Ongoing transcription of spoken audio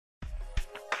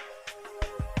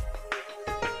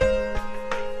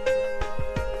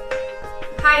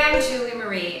Hi, I'm Julie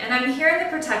Marie, and I'm here in the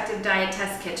Protective Diet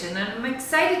Test Kitchen, and I'm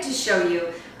excited to show you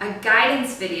a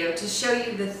guidance video to show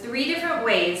you the 3 different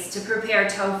ways to prepare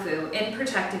tofu in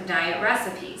Protective Diet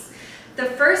recipes. The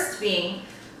first being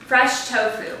fresh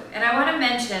tofu, and I want to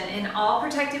mention in all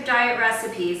Protective Diet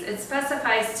recipes it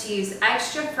specifies to use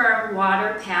extra firm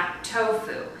water-packed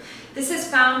tofu. This is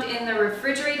found in the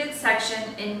refrigerated section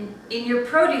in your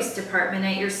produce department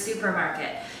at your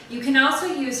supermarket. You can also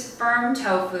use firm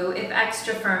tofu if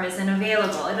extra firm isn't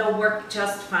available. It'll work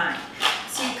just fine.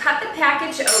 So you cut the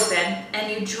package open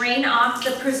and you drain off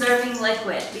the preserving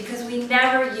liquid, because we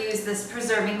never use this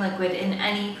preserving liquid in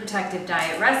any Protective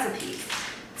Diet recipes.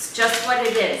 It's just what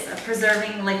it is, a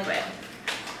preserving liquid.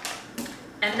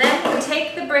 And then we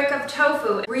take the brick of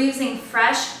tofu. We're using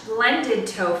fresh blended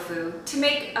tofu to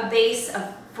make a base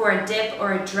for a dip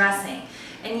or a dressing.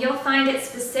 And you'll find it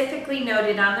specifically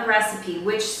noted on the recipe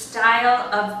which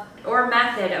style or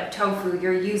method of tofu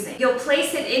you're using. You'll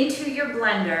place it into your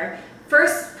blender,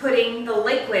 first putting the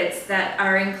liquids that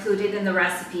are included in the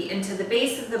recipe into the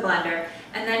base of the blender,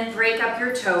 and then break up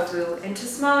your tofu into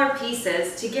smaller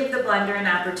pieces to give the blender an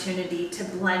opportunity to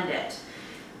blend it.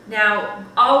 Now,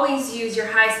 always use your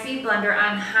high-speed blender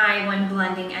on high when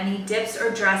blending any dips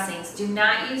or dressings. Do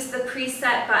not use the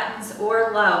preset buttons or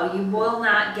low. You will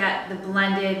not get the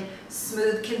blended,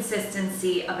 smooth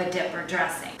consistency of a dip or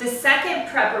dressing. The second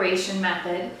preparation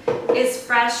method is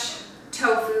fresh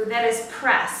tofu that is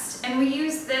pressed, and we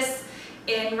use this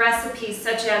in recipes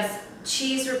such as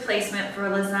cheese replacement for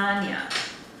lasagna.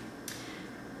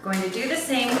 Going to do the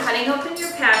same, cutting open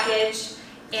your package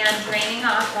and draining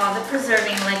off all the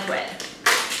preserving liquid.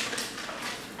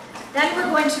 Then we're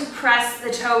going to press the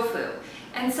tofu.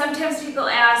 And sometimes people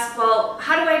ask, well,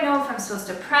 how do I know if I'm supposed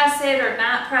to press it or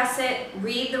not press it?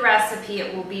 Read the recipe,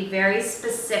 it will be very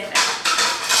specific.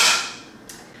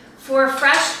 For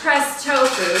fresh pressed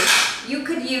tofu, you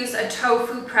could use a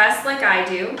tofu press like I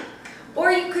do,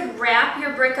 or you could wrap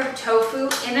your brick of tofu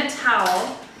in a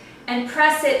towel and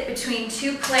press it between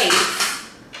 2 plates,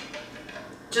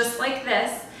 just like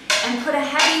this, and put a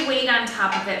heavy weight on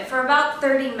top of it for about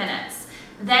 30 minutes.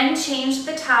 Then change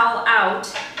the towel out,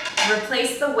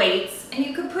 replace the weights, and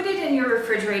you could put it in your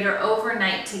refrigerator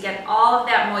overnight to get all of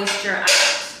that moisture out.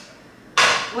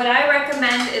 What I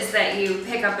recommend is that you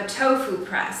pick up a tofu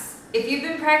press. If you've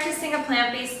been practicing a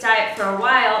plant-based diet for a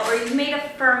while, or you've made a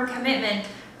firm commitment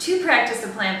to practice a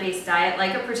plant-based diet,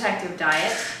 like a Protective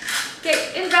Diet,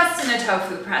 invest in a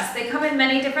tofu press. They come in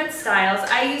many different styles.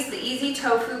 I use the Easy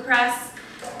Tofu Press.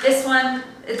 This one,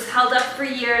 it's held up for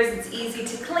years. It's easy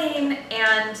to clean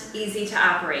and easy to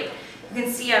operate. You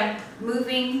can see I'm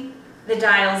moving the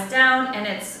dials down and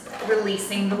it's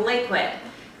releasing the liquid.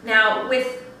 Now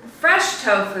with fresh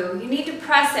tofu, you need to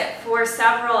press it for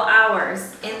several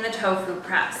hours in the tofu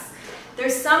press.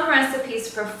 There's some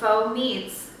recipes for faux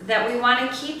meats that we want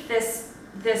to keep this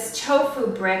tofu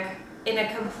brick in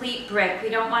a complete brick. We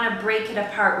don't want to break it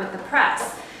apart with the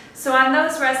press. So on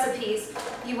those recipes,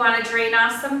 you want to drain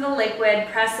off some of the liquid,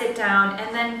 press it down,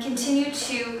 and then continue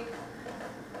to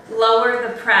lower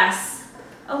the press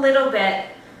a little bit,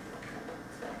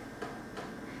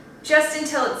 just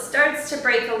until it starts to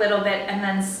break a little bit, and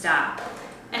then stop.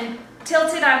 And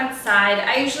tilt it on its side.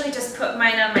 I usually just put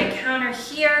mine on my counter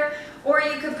here, or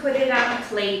you could put it on a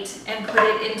plate and put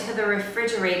it into the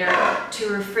refrigerator to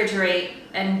refrigerate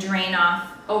and drain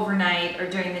off overnight or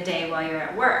during the day while you're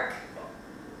at work.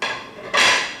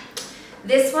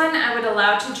 This one I would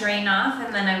allow to drain off,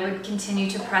 and then I would continue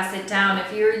to press it down.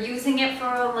 If you're using it for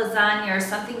a lasagna or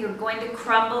something you're going to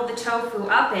crumble the tofu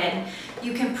up in,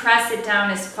 you can press it down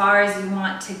as far as you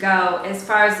want to go, as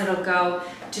far as it'll go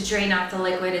to drain off the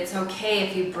liquid. It's okay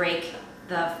if you break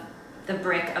the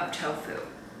brick of tofu.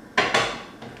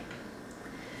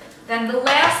 Then the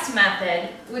last method,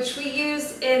 which we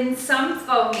use in some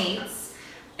faux meats,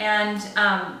 and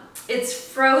it's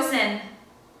frozen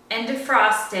and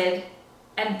defrosted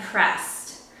and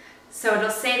pressed. So it'll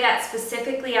say that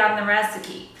specifically on the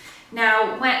recipe.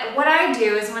 Now, what I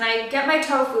do is when I get my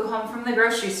tofu home from the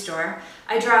grocery store,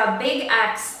 I draw a big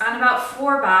X on about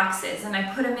 4 boxes and I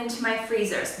put them into my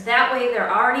freezers. That way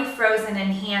they're already frozen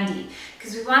and handy,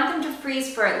 because we want them to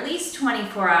freeze for at least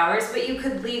 24 hours, but you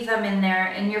could leave them in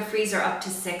there in your freezer up to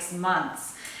 6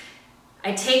 months.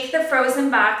 I take the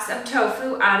frozen box of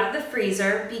tofu out of the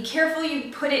freezer. Be careful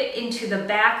you put it into the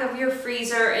back of your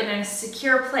freezer in a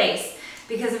secure place,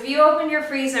 because if you open your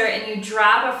freezer and you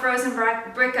drop a frozen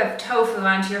brick of tofu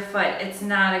onto your foot, it's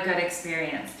not a good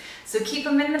experience. So keep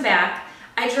them in the back.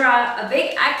 I draw a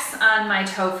big X on my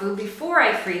tofu before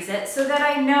I freeze it so that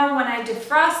I know when I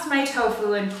defrost my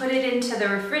tofu and put it into the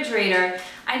refrigerator,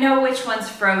 I know which one's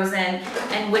frozen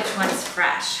and which one's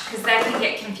fresh, because that can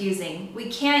get confusing. We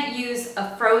can't use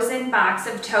a frozen box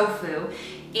of tofu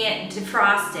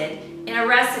defrosted in a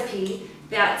recipe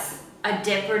that's a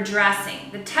dip or dressing.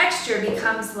 The texture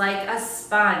becomes like a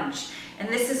sponge. And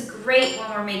this is great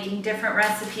when we're making different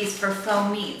recipes for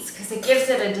faux meats because it gives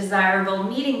it a desirable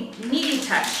meaty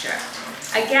texture.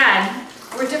 Again,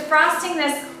 we're defrosting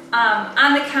this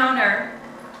on the counter.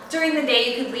 During the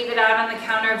day, you could leave it out on the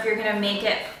counter if you're going to make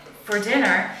it for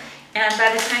dinner. And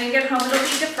by the time you get home, it'll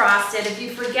be defrosted. If you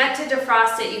forget to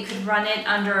defrost it, you could run it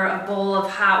under a bowl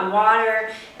of hot water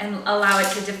and allow it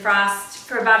to defrost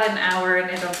for about an hour,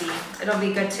 and it'll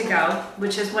be good to go,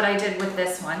 which is what I did with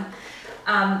this one.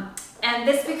 And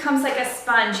this becomes like a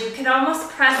sponge. You could almost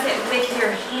press it with your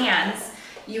hands.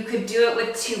 You could do it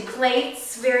with 2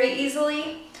 plates very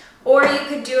easily, or you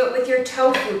could do it with your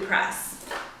tofu press.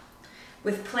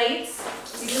 With plates,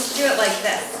 you just do it like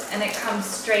this, and it comes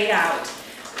straight out.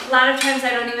 A lot of times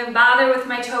I don't even bother with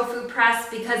my tofu press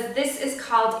because this is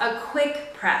called a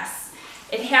quick press.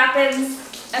 It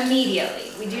happens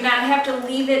immediately. We do not have to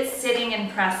leave it sitting and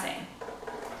pressing.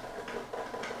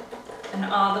 And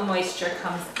all the moisture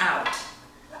comes out.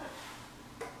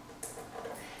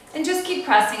 And just keep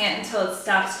pressing it until it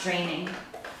stops draining,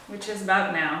 which is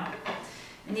about now.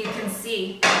 And you can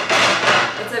see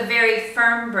it's a very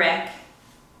firm brick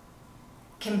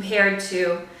compared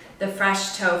to the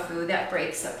fresh tofu that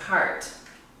breaks apart.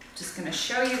 Just going to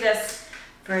show you this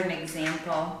for an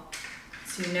example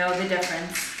so you know the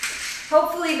difference.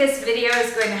 Hopefully this video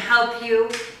is going to help you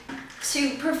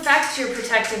to perfect your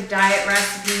protective diet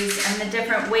recipes and the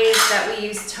different ways that we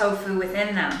use tofu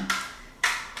within them.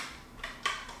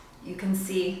 You can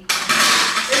see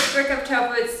this brick of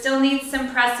tofu, it still needs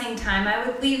some pressing time. I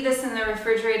would leave this in the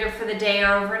refrigerator for the day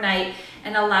or overnight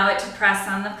and allow it to press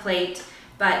on the plate,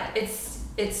 but it's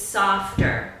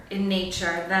softer in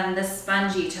nature than the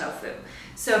spongy tofu.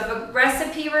 So if a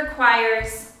recipe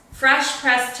requires fresh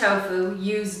pressed tofu,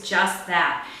 use just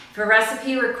that. If a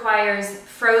recipe requires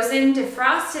frozen,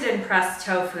 defrosted, and pressed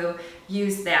tofu,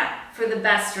 use that for the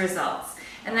best results.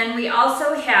 And then we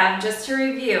also have, just to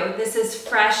review, this is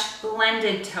fresh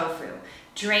blended tofu.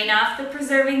 Drain off the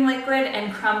preserving liquid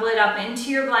and crumble it up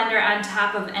into your blender on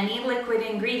top of any liquid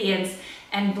ingredients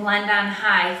and blend on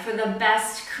high for the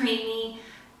best creamy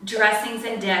dressings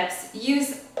and dips.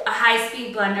 Use a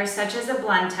high-speed blender such as a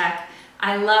Blendtec.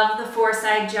 I love the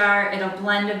 4-side jar. It'll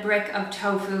blend a brick of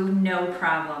tofu, no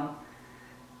problem.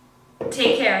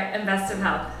 Take care and best of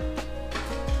health.